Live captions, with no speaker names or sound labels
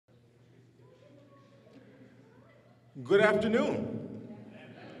Good afternoon.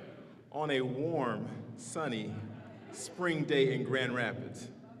 On a warm, sunny spring day in Grand Rapids.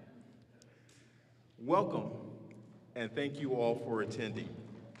 Welcome, and thank you all for attending.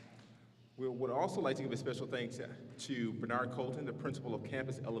 We would also like to give a special thanks to Bernard Colton, the principal of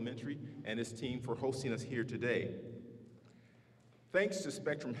Campus Elementary, and his team for hosting us here today. Thanks to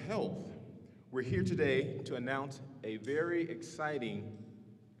Spectrum Health, we're here today to announce a very exciting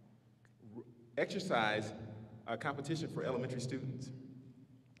exercise competition for elementary students.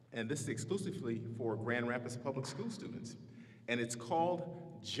 And this is exclusively for Grand Rapids Public School students. And it's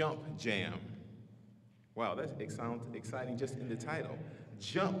called Jump Jam. Wow, that sounds exciting just in the title.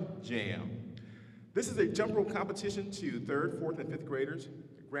 Jump Jam. This is a jump rope competition to 3rd, 4th, and 5th graders,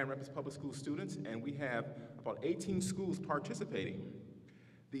 Grand Rapids Public School students, and we have about 18 schools participating.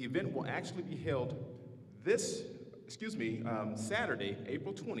 The event will actually be held Saturday,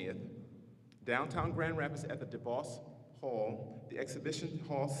 April 20th, downtown Grand Rapids at the DeVos Hall, the Exhibition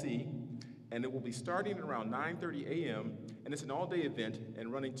Hall C, and it will be starting at around 9:30 a.m., and it's an all-day event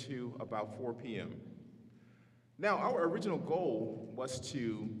and running to about 4 p.m. Now, our original goal was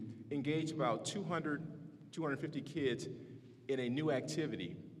to engage about 250 kids in a new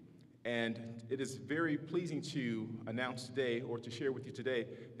activity, and it is very pleasing to announce today, or to share with you today,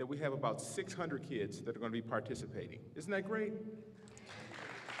 that we have about 600 kids that are going to be participating. Isn't that great?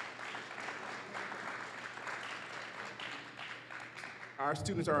 Our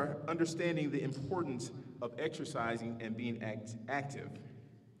students are understanding the importance of exercising and being active.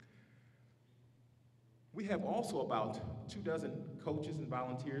 We have also about 24 coaches and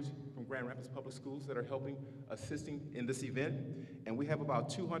volunteers from Grand Rapids Public Schools that are assisting in this event, and we have about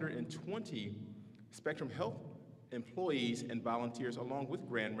 220 Spectrum Health employees and volunteers along with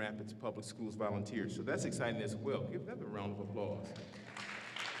Grand Rapids Public Schools volunteers. So that's exciting as well. Give them a round of applause.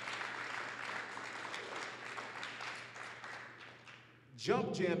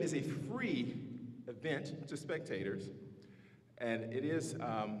 Jump Jam is a free event to spectators, and it is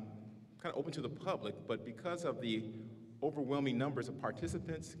kind of open to the public, but because of the overwhelming numbers of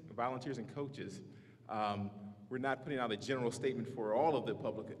participants, volunteers, and coaches, we're not putting out a general statement for all of the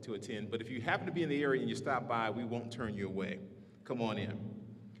public to attend, but if you happen to be in the area and you stop by, we won't turn you away. Come on in.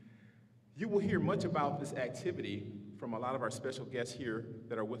 You will hear much about this activity from a lot of our special guests here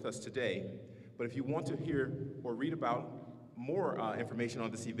that are with us today, but if you want to hear or read about more information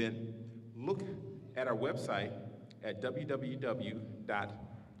on this event, look at our website at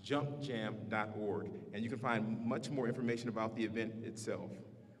www.jumpjam.org, and you can find much more information about the event itself.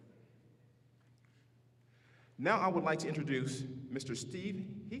 Now I would like to introduce Mr. Steve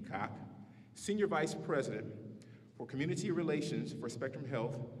Heacock, Senior Vice President for Community Relations for Spectrum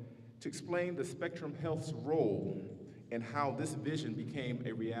Health, to explain the Spectrum Health's role and how this vision became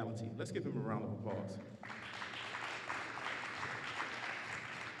a reality. Let's give him a round of applause.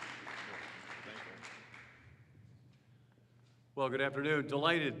 Well, good afternoon.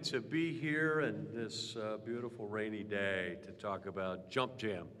 Delighted to be here on this beautiful rainy day to talk about Jump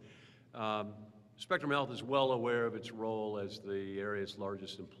Jam. Spectrum Health is well aware of its role as the area's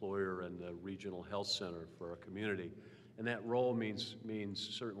largest employer and the regional health center for our community. And that role means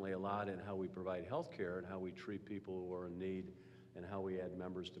certainly a lot in how we provide health care and how we treat people who are in need and how we add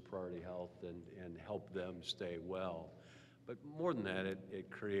members to Priority Health and help them stay well. But more than that, it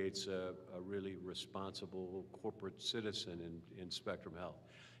creates a really responsible corporate citizen in Spectrum Health.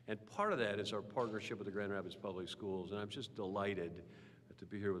 And part of that is our partnership with the Grand Rapids Public Schools, and I'm just delighted to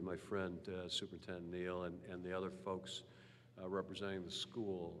be here with my friend Superintendent Neal and the other folks representing the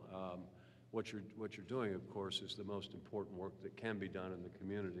school. What you're doing, of course, is the most important work that can be done in the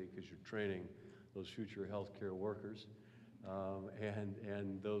community, because you're training those future healthcare workers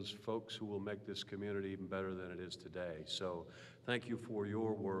and those folks who will make this community even better than it is today. So thank you for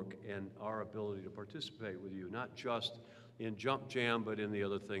your work and our ability to participate with you, not just in Jump Jam, but in the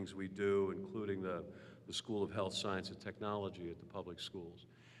other things we do, including the School of Health, Science, and Technology at the public schools.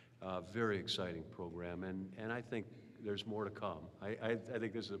 Very exciting program, and I think there's more to come. I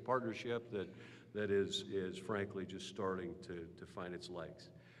think this is a partnership that is frankly just starting to find its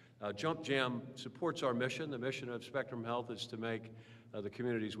legs. Jump Jam supports our mission. The mission of Spectrum Health is to make the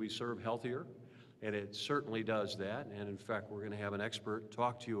communities we serve healthier, and it certainly does that. And in fact, we're going to have an expert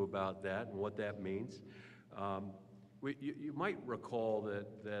talk to you about that and what that means. You might recall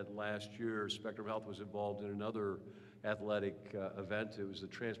that last year Spectrum Health was involved in another athletic event. It was the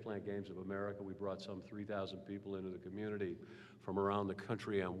Transplant Games of America. We brought some 3,000 people into the community from around the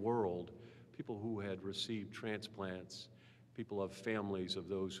country and world, people who had received transplants, people of families of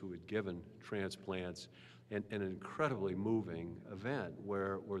those who had given transplants, and an incredibly moving event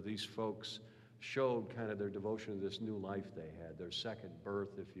where these folks showed kind of their devotion to this new life they had, their second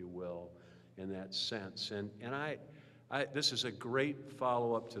birth, if you will, in that sense. And this is a great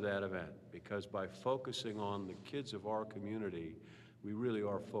follow-up to that event, because by focusing on the kids of our community, we really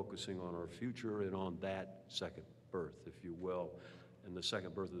are focusing on our future and on that second birth, if you will, and the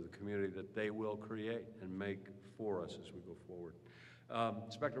second birth of the community that they will create and make for us as we go forward.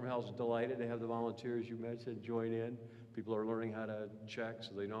 Spectrum Health is delighted to have the volunteers you mentioned join in. People are learning how to check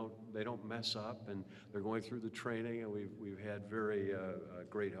so they don't mess up, and they're going through the training, and we've had very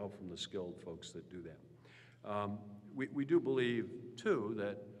great help from the skilled folks that do that. We do believe, too,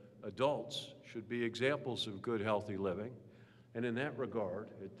 that adults should be examples of good, healthy living. And in that regard,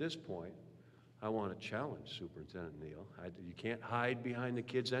 at this point, I want to challenge Superintendent Neal. You can't hide behind the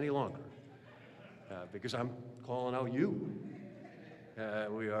kids any longer, because I'm calling out you.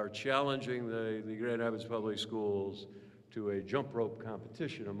 We are challenging the Grand Rapids Public Schools to a jump rope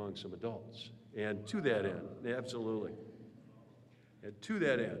competition among some adults. And to that end, absolutely. And to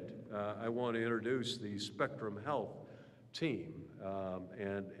that end, I want to introduce the Spectrum Health team.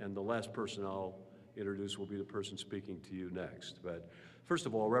 And the last person I'll introduce will be the person speaking to you next. But first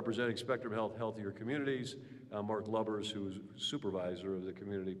of all, representing Spectrum Health Healthier Communities, Mark Lubbers, who's supervisor of the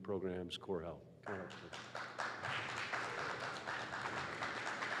community programs Core Health. Come on up, please.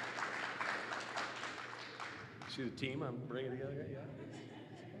 See the team I'm bringing together? Yeah.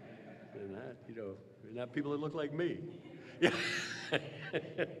 And that, not people that look like me. Yeah.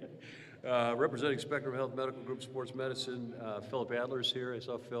 Representing Spectrum Health Medical Group Sports Medicine, Philip Adler's here. I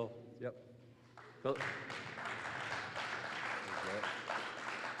saw Phil. Yep. Phil.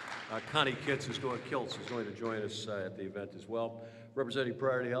 Connie Kiltz is going to join us at the event as well. Representing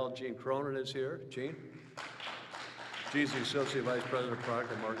Priority Health, Gene Cronin is here. Gene? Gene's the Associate Vice President of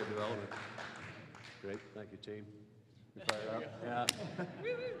Product and Market Development. Great, thank you, team. You fired up? Yeah.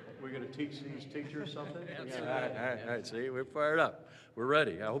 We're going to teach these teachers something? All right, see, we're fired up. We're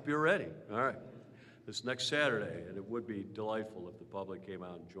ready. I hope you're ready. All right. This next Saturday, and it would be delightful if the public came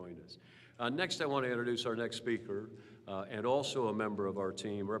out and joined us. Next, I want to introduce our next speaker, and also a member of our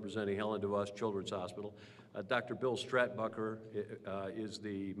team representing Helen DeVos Children's Hospital. Dr. Bill Stratbucker is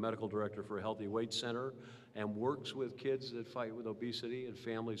the medical director for Healthy Weight Center and works with kids that fight with obesity and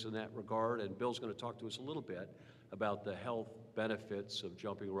families in that regard. And Bill's going to talk to us a little bit about the health benefits of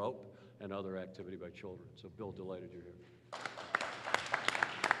jumping rope and other activity by children. So Bill, delighted you're here.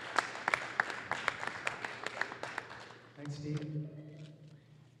 Thanks, Steve.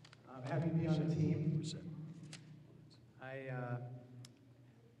 I'm happy to be on the team.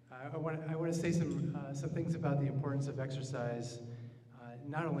 I want to say some things about the importance of exercise,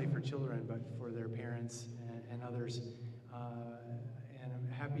 not only for children, but for their parents and others. And I'm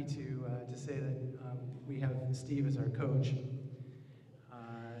happy to say that we have Steve as our coach.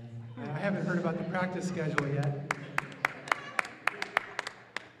 I haven't heard about the practice schedule yet.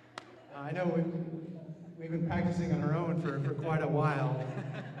 I know we've been practicing on our own for quite a while.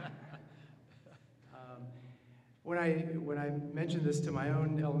 When I mentioned this to my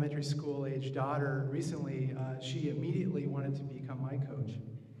own elementary school age daughter recently, she immediately wanted to become my coach.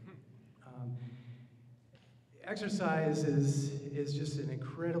 Exercise is just an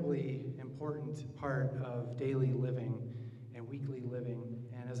incredibly important part of daily living and weekly living.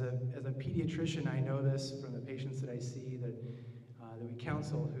 And as a pediatrician, I know this from the patients that I see that we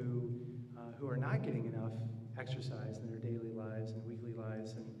counsel who are not getting enough exercise in their daily lives and weekly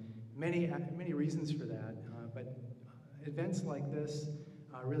lives, and many reasons for that. But events like this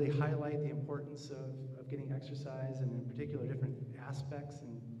really highlight the importance of getting exercise, and in particular different aspects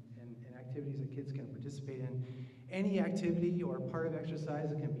and activities that kids can participate in. Any activity or part of exercise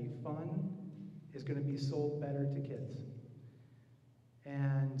that can be fun is going to be sold better to kids.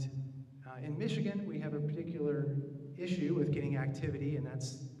 And in Michigan, we have a particular issue with getting activity, and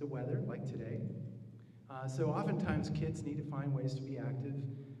that's the weather, like today. So oftentimes kids need to find ways to be active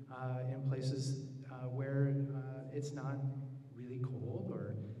in places where it's not really cold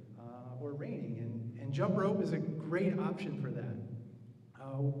or raining, and jump rope is a great option for that.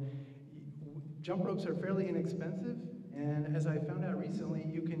 Jump ropes are fairly inexpensive, and as I found out recently,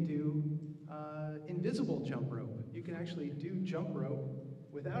 you can do invisible jump rope. You can actually do jump rope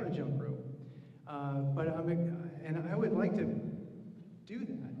without a jump rope. And I would like to do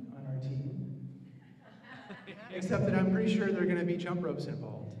that on our team, except that I'm pretty sure there are going to be jump ropes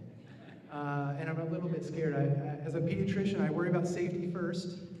involved. And I'm a little bit scared. As a pediatrician, I worry about safety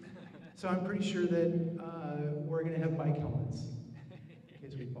first, so I'm pretty sure that we're going to have bike helmets in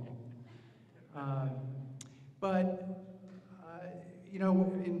case we fall.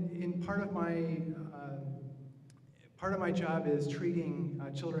 In part of my job is treating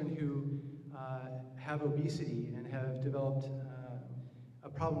children who have obesity and have developed a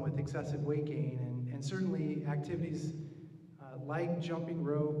problem with excessive weight gain, and certainly activities like jumping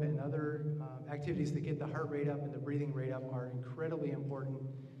rope and other activities that get the heart rate up and the breathing rate up are incredibly important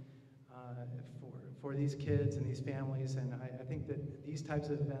for these kids and these families. And I think that these types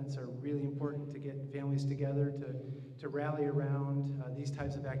of events are really important to get families together to rally around these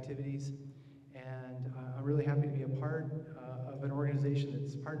types of activities. And I'm really happy to be a part of an organization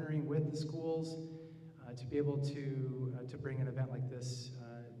that's partnering with the schools to be able to bring an event like this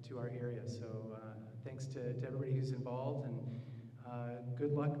to our area. So thanks to everybody who's involved, and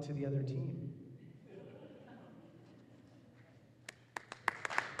good luck to the other team.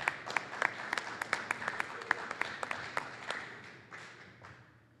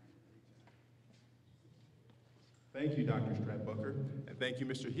 Thank you, Dr. Stratbucker, and thank you,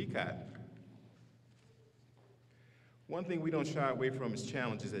 Mr. Hecat. One thing we don't shy away from is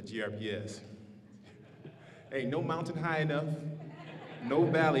challenges at GRPS. Ain't no mountain high enough, no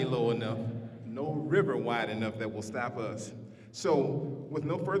valley low enough, no river wide enough that will stop us. So, with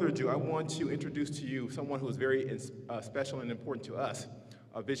no further ado, I want to introduce to you someone who is very special and important to us,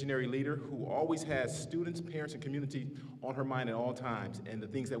 a visionary leader who always has students, parents, and community on her mind at all times, and the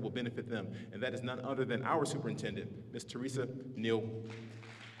things that will benefit them. And that is none other than our superintendent, Ms. Teresa Neal.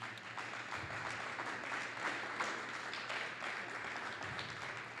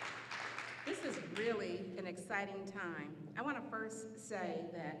 This is really an exciting time. I want to first say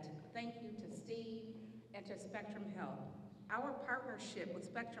that thank you to Steve and to Spectrum Health. Our partnership with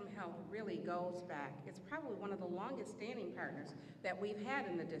Spectrum Health really goes back. It's probably one of the longest standing partners that we've had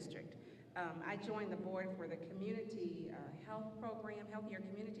in the district. I joined the board for the community health program, Healthier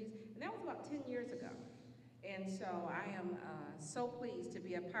Communities, and that was about 10 years ago. And so I am so pleased to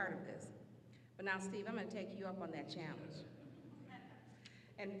be a part of this. But now, Steve, I'm going to take you up on that challenge.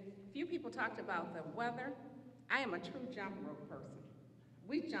 And few people talked about the weather. I am a true jump rope person.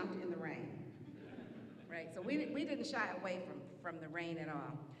 We jumped in the rain. Right, so we didn't shy away from the rain at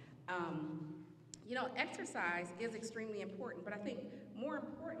all. You know, exercise is extremely important, but I think more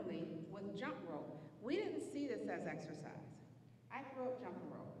importantly, with jump rope, we didn't see this as exercise. I grew up jumping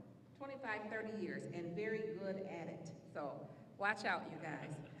rope, 25, 30 years, and very good at it. So watch out, you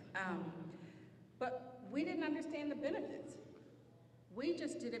guys. But we didn't understand the benefits. We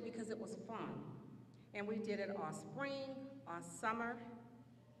just did it because it was fun. And we did it all spring, all summer.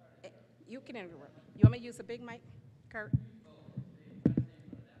 You can interrupt. You want me to use a big mic, Kurt?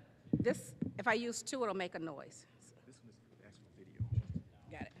 This, if I use two, it'll make a noise. This one is the actual video.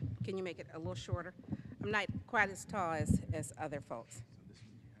 Got it. Can you make it a little shorter? I'm not quite as tall as other folks. So this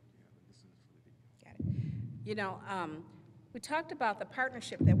one you have, this one is for the video. Got it. You know, we talked about the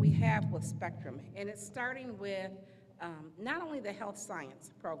partnership that we have with Spectrum, and it's starting with not only the health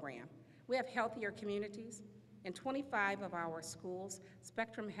science program. We have Healthier Communities. In 25 of our schools,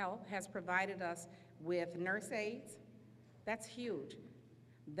 Spectrum Health has provided us with nurse aides. That's huge.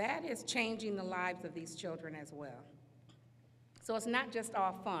 That is changing the lives of these children as well. So it's not just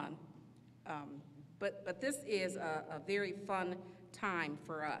all fun, but this is a very fun time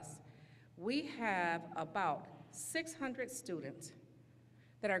for us. We have about 600 students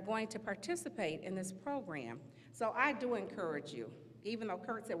that are going to participate in this program. So I do encourage you, even though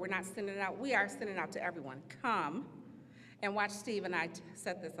Kurt said we're not sending it out, we are sending it out to everyone. Come and watch Steve and I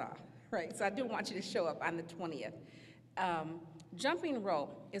set this off, right? So I do want you to show up on the 20th. Jumping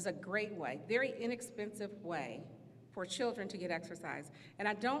rope is a great way, very inexpensive way for children to get exercise. And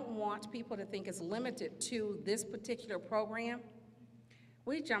I don't want people to think it's limited to this particular program.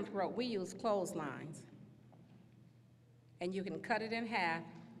 We jumped rope, we use clotheslines. And you can cut it in half,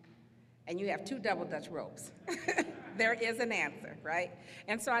 and you have 2 double Dutch ropes. There is an answer, right?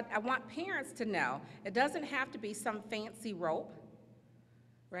 And so I want parents to know it doesn't have to be some fancy rope,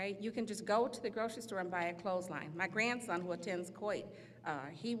 right? You can just go to the grocery store and buy a clothesline. My grandson, who attends Coit,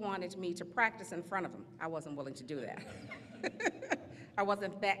 he wanted me to practice in front of him. I wasn't willing to do that. I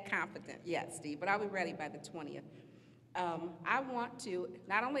wasn't that confident yet, Steve, but I'll be ready by the 20th. I want to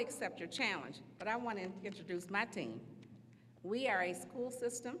not only accept your challenge, but I want to introduce my team. We are a school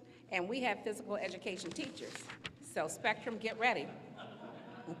system, and we have physical education teachers. So Spectrum, get ready.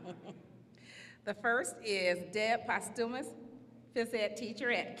 The first is Deb Postumus, phys ed teacher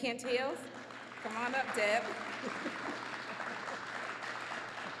at Kent Hills. Come on up, Deb.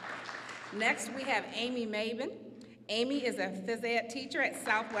 Next, we have Amy Mabin. Amy is a phys ed teacher at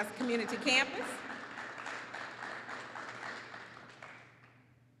Southwest Community Campus.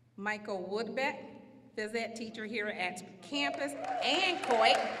 Michael Woodbeck, phys ed teacher here at campus and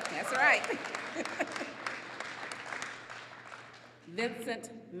Coit. That's right.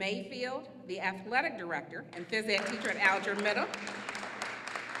 Vincent Mayfield, the athletic director and phys ed teacher at Alger Middle.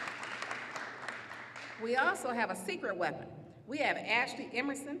 We also have a secret weapon. We have Ashley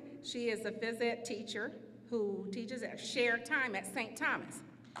Emerson. She is a phys ed teacher who teaches at shared time at St. Thomas.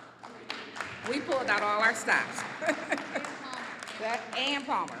 We pulled out all our stops. And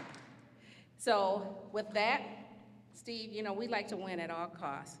Palmer. So with that, Steve, you know, we like to win at all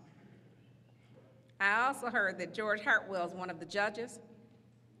costs. I also heard that George Hartwell is one of the judges.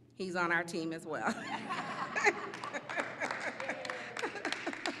 He's on our team as well.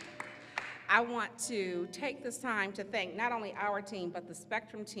 I want to take this time to thank not only our team, but the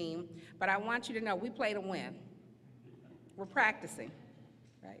Spectrum team, but I want you to know we play to win. We're practicing,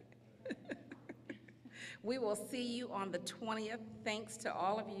 right? We will see you on the 20th. Thanks to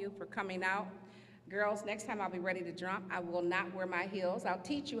all of you for coming out. Girls, next time I'll be ready to jump. I will not wear my heels. I'll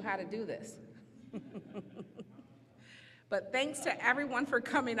teach you how to do this. But thanks to everyone for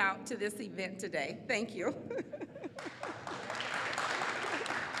coming out to this event today. Thank you.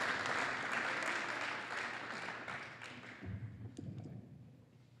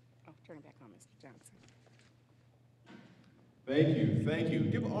 Oh, turn it back on, Mr. Johnson. Thank you, thank you.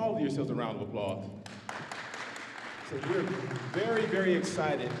 Give all of yourselves a round of applause. So we're very, very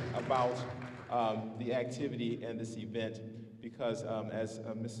excited about the activity and this event because as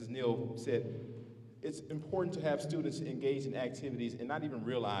Mrs. Neal said, it's important to have students engage in activities and not even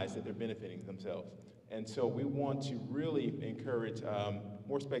realize that they're benefiting themselves. And so we want to really encourage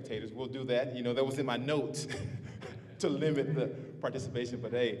more spectators. We'll do that. You know, that was in my notes to limit the participation.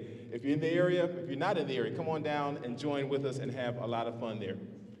 But hey, if you're in the area, if you're not in the area, come on down and join with us and have a lot of fun there.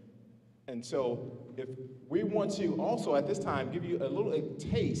 And so if we want to also at this time give you a little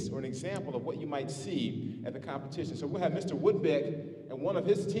taste or an example of what you might see at the competition. So we'll have Mr. Woodbeck and one of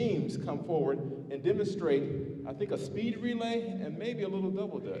his teams come forward and demonstrate, I think, a speed relay and maybe a little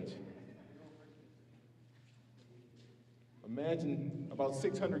double dutch. Imagine about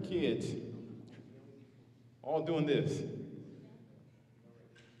 600 kids all doing this.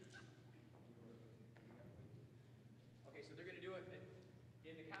 Okay, so they're going to do it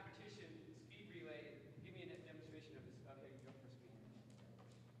in the competition speed relay. Give me a demonstration of this, of how you jump for speed.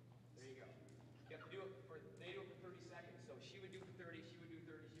 There you go. You have to do it for, they do it for 30 seconds. So she would do for 30, she would do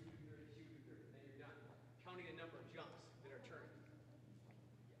 30, she would do 30, she would do 30. Then you're done. Counting the number of jumps that are turning.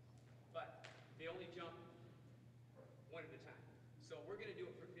 But they only jump one at a time. So we're going to do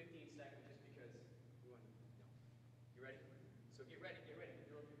it for 15 seconds just because we want to. You ready? So get ready, get ready.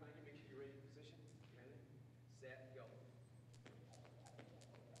 You're behind you, make sure you're ready in position. Ready? Set, go.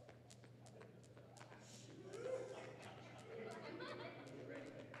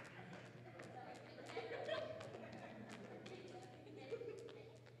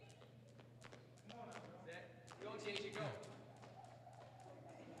 Set, go, JJ, go.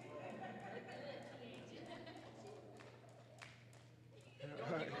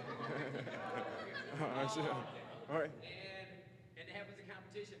 All right. And it happens in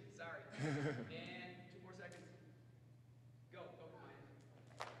competition, sorry. And 2 more seconds. Go, go, Maya.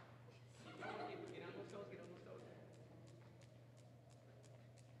 Keep going, get on those toes, get on those toes.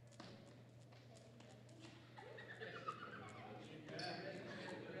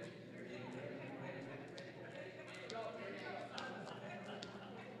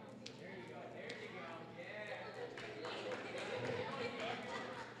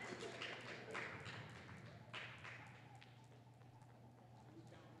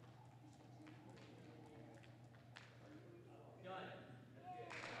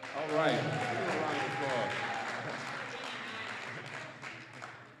 All right. Give a round of applause.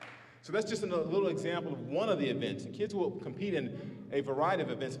 So that's just a little example of one of the events. The kids will compete in a variety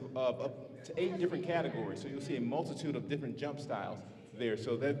of events of up to 8 different categories. So you'll see a multitude of different jump styles there.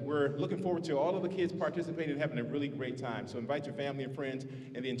 So that we're looking forward to all of the kids participating and having a really great time. So invite your family and friends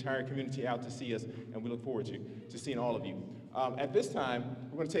and the entire community out to see us, and we look forward to seeing all of you. At this time,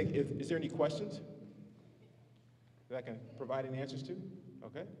 we're going to take, is there any questions that I can provide any answers to?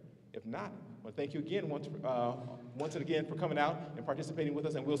 Okay. If not, well, thank you again once again for coming out and participating with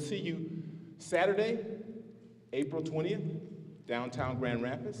us, and we'll see you Saturday, April 20th, downtown Grand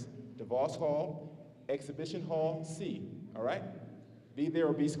Rapids, DeVos Hall, Exhibition Hall C, all right? Be there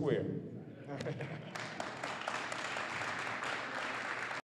or be square.